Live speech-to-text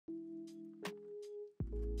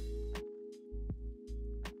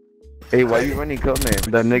Hey, why you running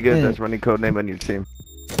codename? That nigga that's running codename on your team.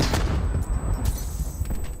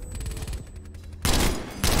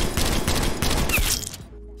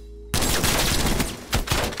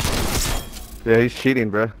 Yeah, he's cheating,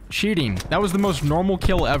 bro. Cheating. That was the most normal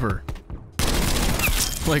kill ever.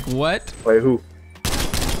 Like, what? Wait, who?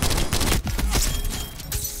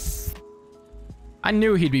 I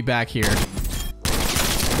knew he'd be back here.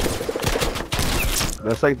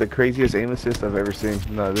 That's like the craziest aim assist I've ever seen.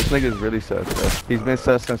 No, this nigga's really sus, bro. He's been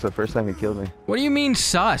sus since the first time he killed me. What do you mean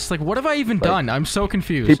sus? Like, what have I even done? I'm so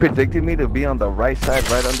confused. He predicted me to be on the right side,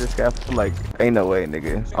 right under scaffold. Like, ain't no way,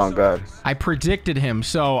 nigga. On God. I predicted him,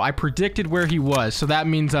 so I predicted where he was. So that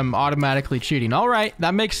means I'm automatically cheating. All right,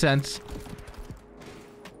 that makes sense.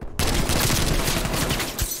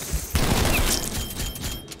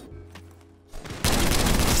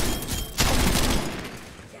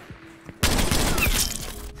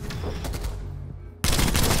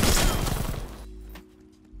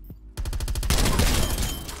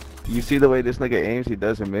 You see the way this nigga aims, he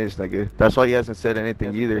doesn't miss, nigga. That's why he hasn't said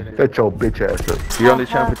anything either. Get your bitch ass up. You're only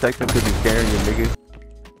trying to protect him because he's scaring you, nigga.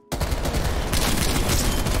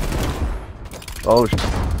 Oh,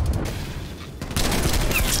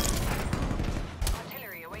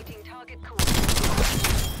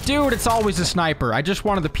 Dude, it's always a sniper. I just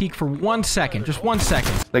wanted to peek for 1 second. Just 1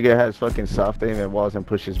 second. nigga has fucking soft aim and walls and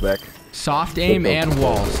pushes back. Soft aim and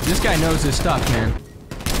walls. This guy knows his stuff, man.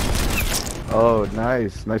 Oh,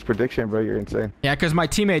 nice. Nice prediction, bro. You're insane. Yeah, because my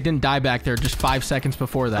teammate didn't die back there just 5 seconds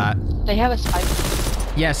before that. They have a spy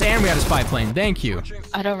plane. Yes, and we had a spy plane. Thank you.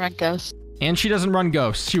 I don't run ghosts. And she doesn't run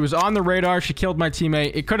ghosts. She was on the radar. She killed my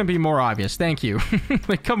teammate. It couldn't be more obvious. Thank you.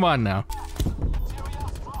 Like, come on now.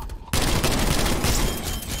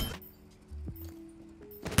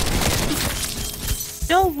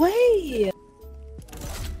 No way!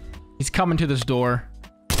 He's coming to this door.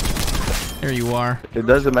 There you are. It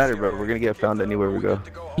doesn't matter, bro. We're gonna get found anywhere we go.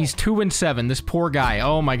 He's 2 and 7. This poor guy.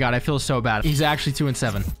 Oh my god, I feel so bad. He's actually 2 and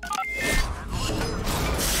 7.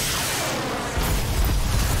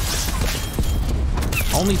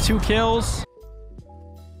 Only 2 kills.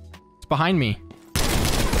 It's behind me.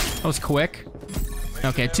 That was quick.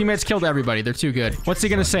 Okay, teammates killed everybody. They're too good. What's he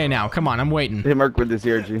gonna say now? Come on, I'm waiting. Hit Merc with this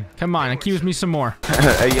ERG. Come on, accuse me some more.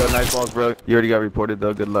 Hey, yo, nice balls, bro. You already got reported,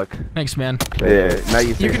 though. Good luck. Thanks, man. Yeah, now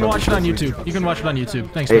you can watch it on YouTube. You can watch it on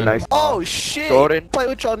YouTube. Thanks, hey, man. Nice. Oh, shit. Jordan. Played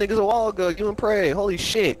with y'all niggas a while ago. You and Prey. Holy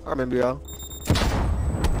shit. I remember y'all.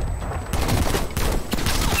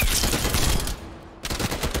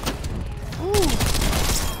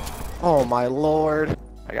 Oh, my lord.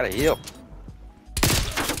 I gotta heal.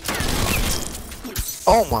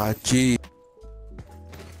 Oh, my G.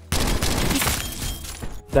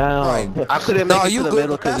 Down. I couldn't make it to you the good.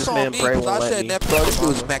 middle because That's this on man me, Prey because won't I let said me. that, bro. This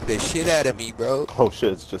dude smacked the shit out of me, bro. Oh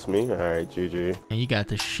shit, it's just me? Alright, GG. Yeah, you got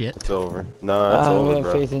this shit. It's over. Nah, it's We over, have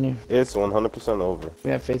bro. faith in you. It's 100% over.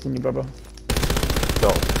 We have faith in you, bro. Don't.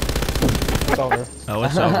 It's over. Oh,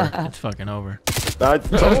 it's over. It's fucking over. I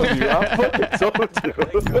told you. I fucking told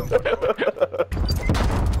you.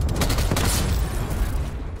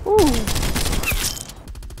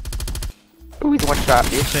 Ooh, he's one shot.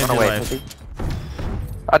 Saved Run your away. life.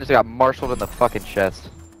 I just got marshaled in the fucking chest.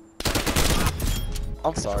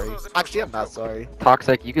 I'm sorry. Actually, I'm not sorry.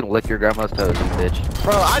 Toxic, you can lick your grandma's toes, you bitch.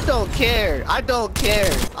 Bro, I don't care. I don't care.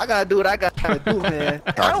 I gotta do what I gotta do, man.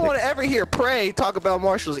 I don't want to ever hear Prey talk about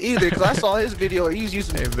marshals either, because I saw his video. He's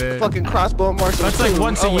using man. fucking crossbow marshals. That's like too.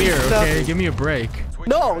 once a Oh, year, nothing. okay? Give me a break.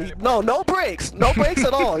 No breaks. No breaks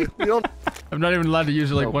at all. You don't. I'm not even allowed to use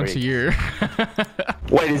it like once a year.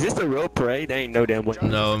 Wait, is this the real Prey? They ain't no damn way.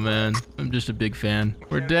 No, man. I'm just a big fan.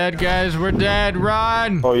 We're dead, guys. We're dead.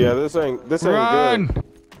 Run! Oh yeah, this ain't Run! good.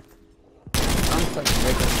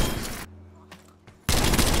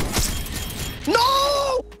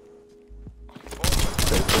 No!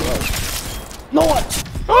 No what?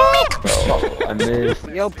 Oh, I missed.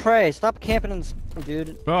 Yo, Prey, stop camping in the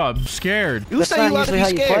dude. Oh, I'm scared. You That's say not you allowed to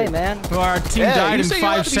usually be how you play, scared. man. Well, our team Yeah, died you in say you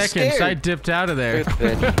allowed 5 to be seconds. scared. I dipped out of there. Good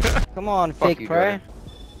bitch. Come on, Fuck fake you, Prey.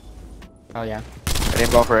 Oh yeah. I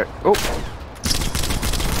didn't go for it. Oh.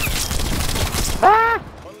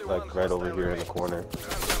 Like right over here in the corner.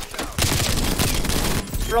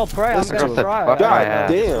 Real Prey, I'm Listen gonna to him. try. God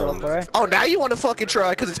Real damn. Prey. Oh, now you want to fucking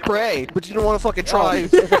try because it's Prey, but you don't want to fucking try.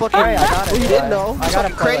 It's Prey, I got it. Well, you didn't know. I It's got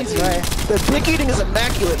fucking him crazy. crazy. The dick eating is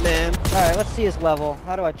immaculate, man. Alright, let's see his level.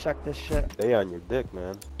 How do I check this shit? They on your dick,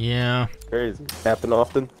 man. Yeah. Crazy. Happen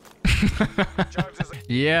often.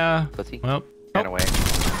 Yeah. Pussy. Well. Ran away.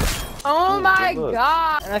 Oh my good look.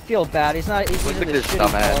 god! And I feel bad. He's not. He's Look using at this this shitty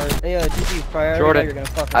dumbass. card. Hey, GG Prey. Jordan. You're gonna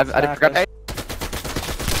fucking I smack forgot. us.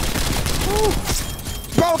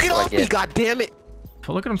 Bro, get off me, god damn it.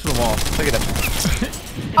 Oh, look at him to the wall. Look at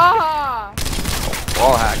him. Ah!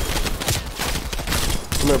 Wall hack.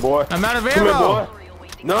 Come here, boy. I'm out of Come here, ammo. boy.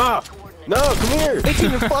 No. No, come here.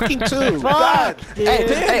 18 and fucking 2. God.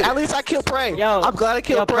 Hey, at least I killed Prey. Yo, I'm glad I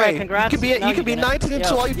killed Prey. congrats. You can be 19 and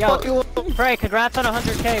 2 all you fucking want. Prey, congrats on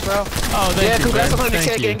 100K, bro. Oh, thank Yeah, you. congrats on man. 100K,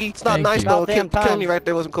 Thank you. Gengi. It's not Thank nice you. though. About damn Killing time. me right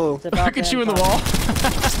there wasn't cool. It's about Look at damn you in the time. wall.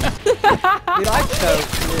 Dude, I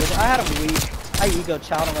choked, dude. I had a week. I ego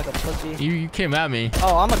chowed him like a pussy. You came at me.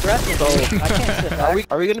 Oh, I'm aggressive, though. I can't sit back.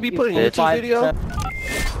 Are we gonna be putting a You YouTube video?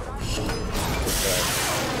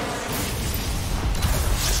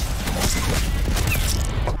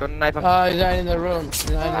 Go to knife him. He's not in the room. He's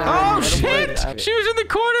not in the room. Oh shit! She was in the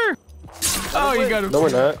corner. Oh, you got him. No, we're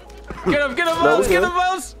not. Get him, No, Mouse, we're get good. him,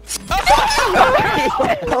 Mouse.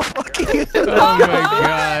 Oh, fuck you. Oh my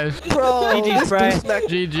gosh. Bro, GG, this Prey. dude's not-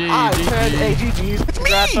 GG, Hey, GG. GG. It's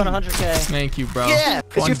Congrats on me. 100K. Thank you, bro. Yeah,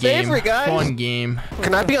 it's Fun your game. favorite, guys. Fun game.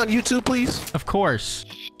 Can I be on YouTube, please? Of course.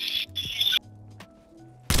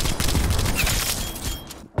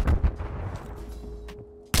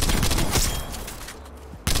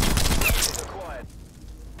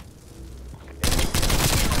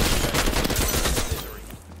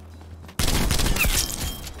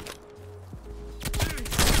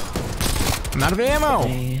 I'm out of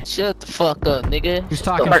ammo. Shut the fuck up, nigga. Who's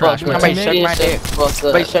talking Fuck trash? off. My How about you teammate? suck my dick? Fuck up. How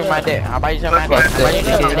about you suck my dick? How about you suck my dick? How about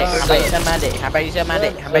you suck my dick? How about you suck my dick? How about you suck my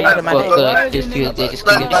dick? How about you suck my Fuck dick? up. Just feel dick. Just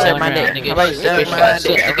give me Suck some my dick. nigga. How about you suck my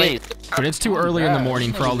dick, please? But it's too early in the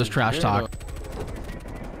morning for all this trash talk.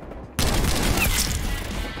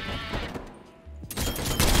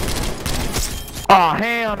 Oh,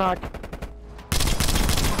 hell no.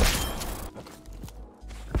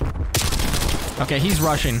 Okay, he's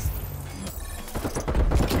rushing.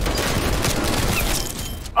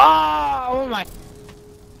 Oh my.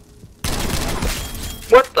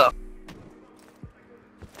 What the?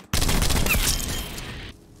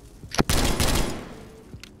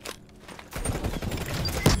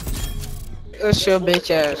 What's your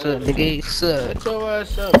bitch ass up, nigga? You suck. So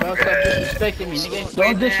what's up, bro? Stop disrespecting me, nigga.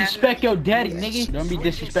 Don't disrespect your daddy, nigga. Don't be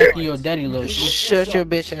disrespecting your daddy, little shit. Shut your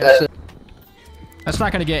bitch ass up. That's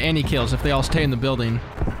not gonna get any kills if they all stay in the building.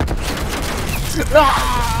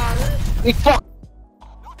 We fuck.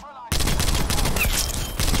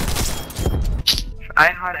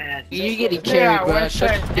 You getting carried, bro.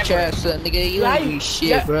 Shut your bitch ass up, nigga. You ain't do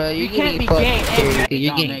shit, bro. You getting fucking carried.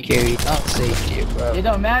 You getting carried. Don't say shit, bro. It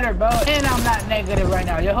don't matter, bro. And I'm not negative right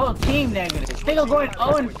now. Your whole team negative. Nigga going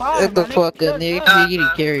 0-5. Shut the fuck up, nigga. You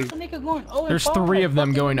getting carried. Nigga going 0-5. There's 3 of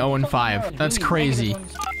them going 0 and 5. That's crazy.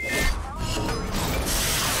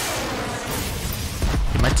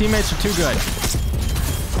 My teammates are too good.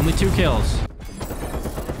 Only 2 kills.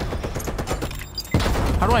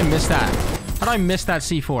 How do I miss that? How do I miss that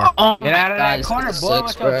C4? Oh Get out of that God, corner, this boy.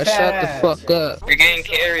 sucks, With your bro. fat Shut the ass. fuck up. You're getting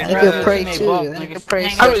carried, Nigga pray too. Nigga pray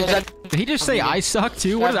too. Did he just say I suck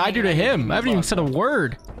too? What did I do to him? I haven't even said a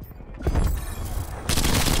word.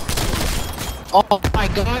 Oh my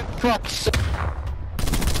god, fuck.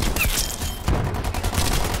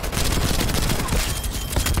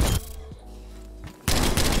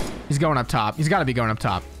 He's going up top. He's got to be going up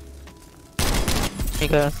top.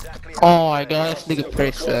 Nigga. Oh my god, this nigga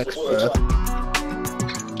pray sucks, bro.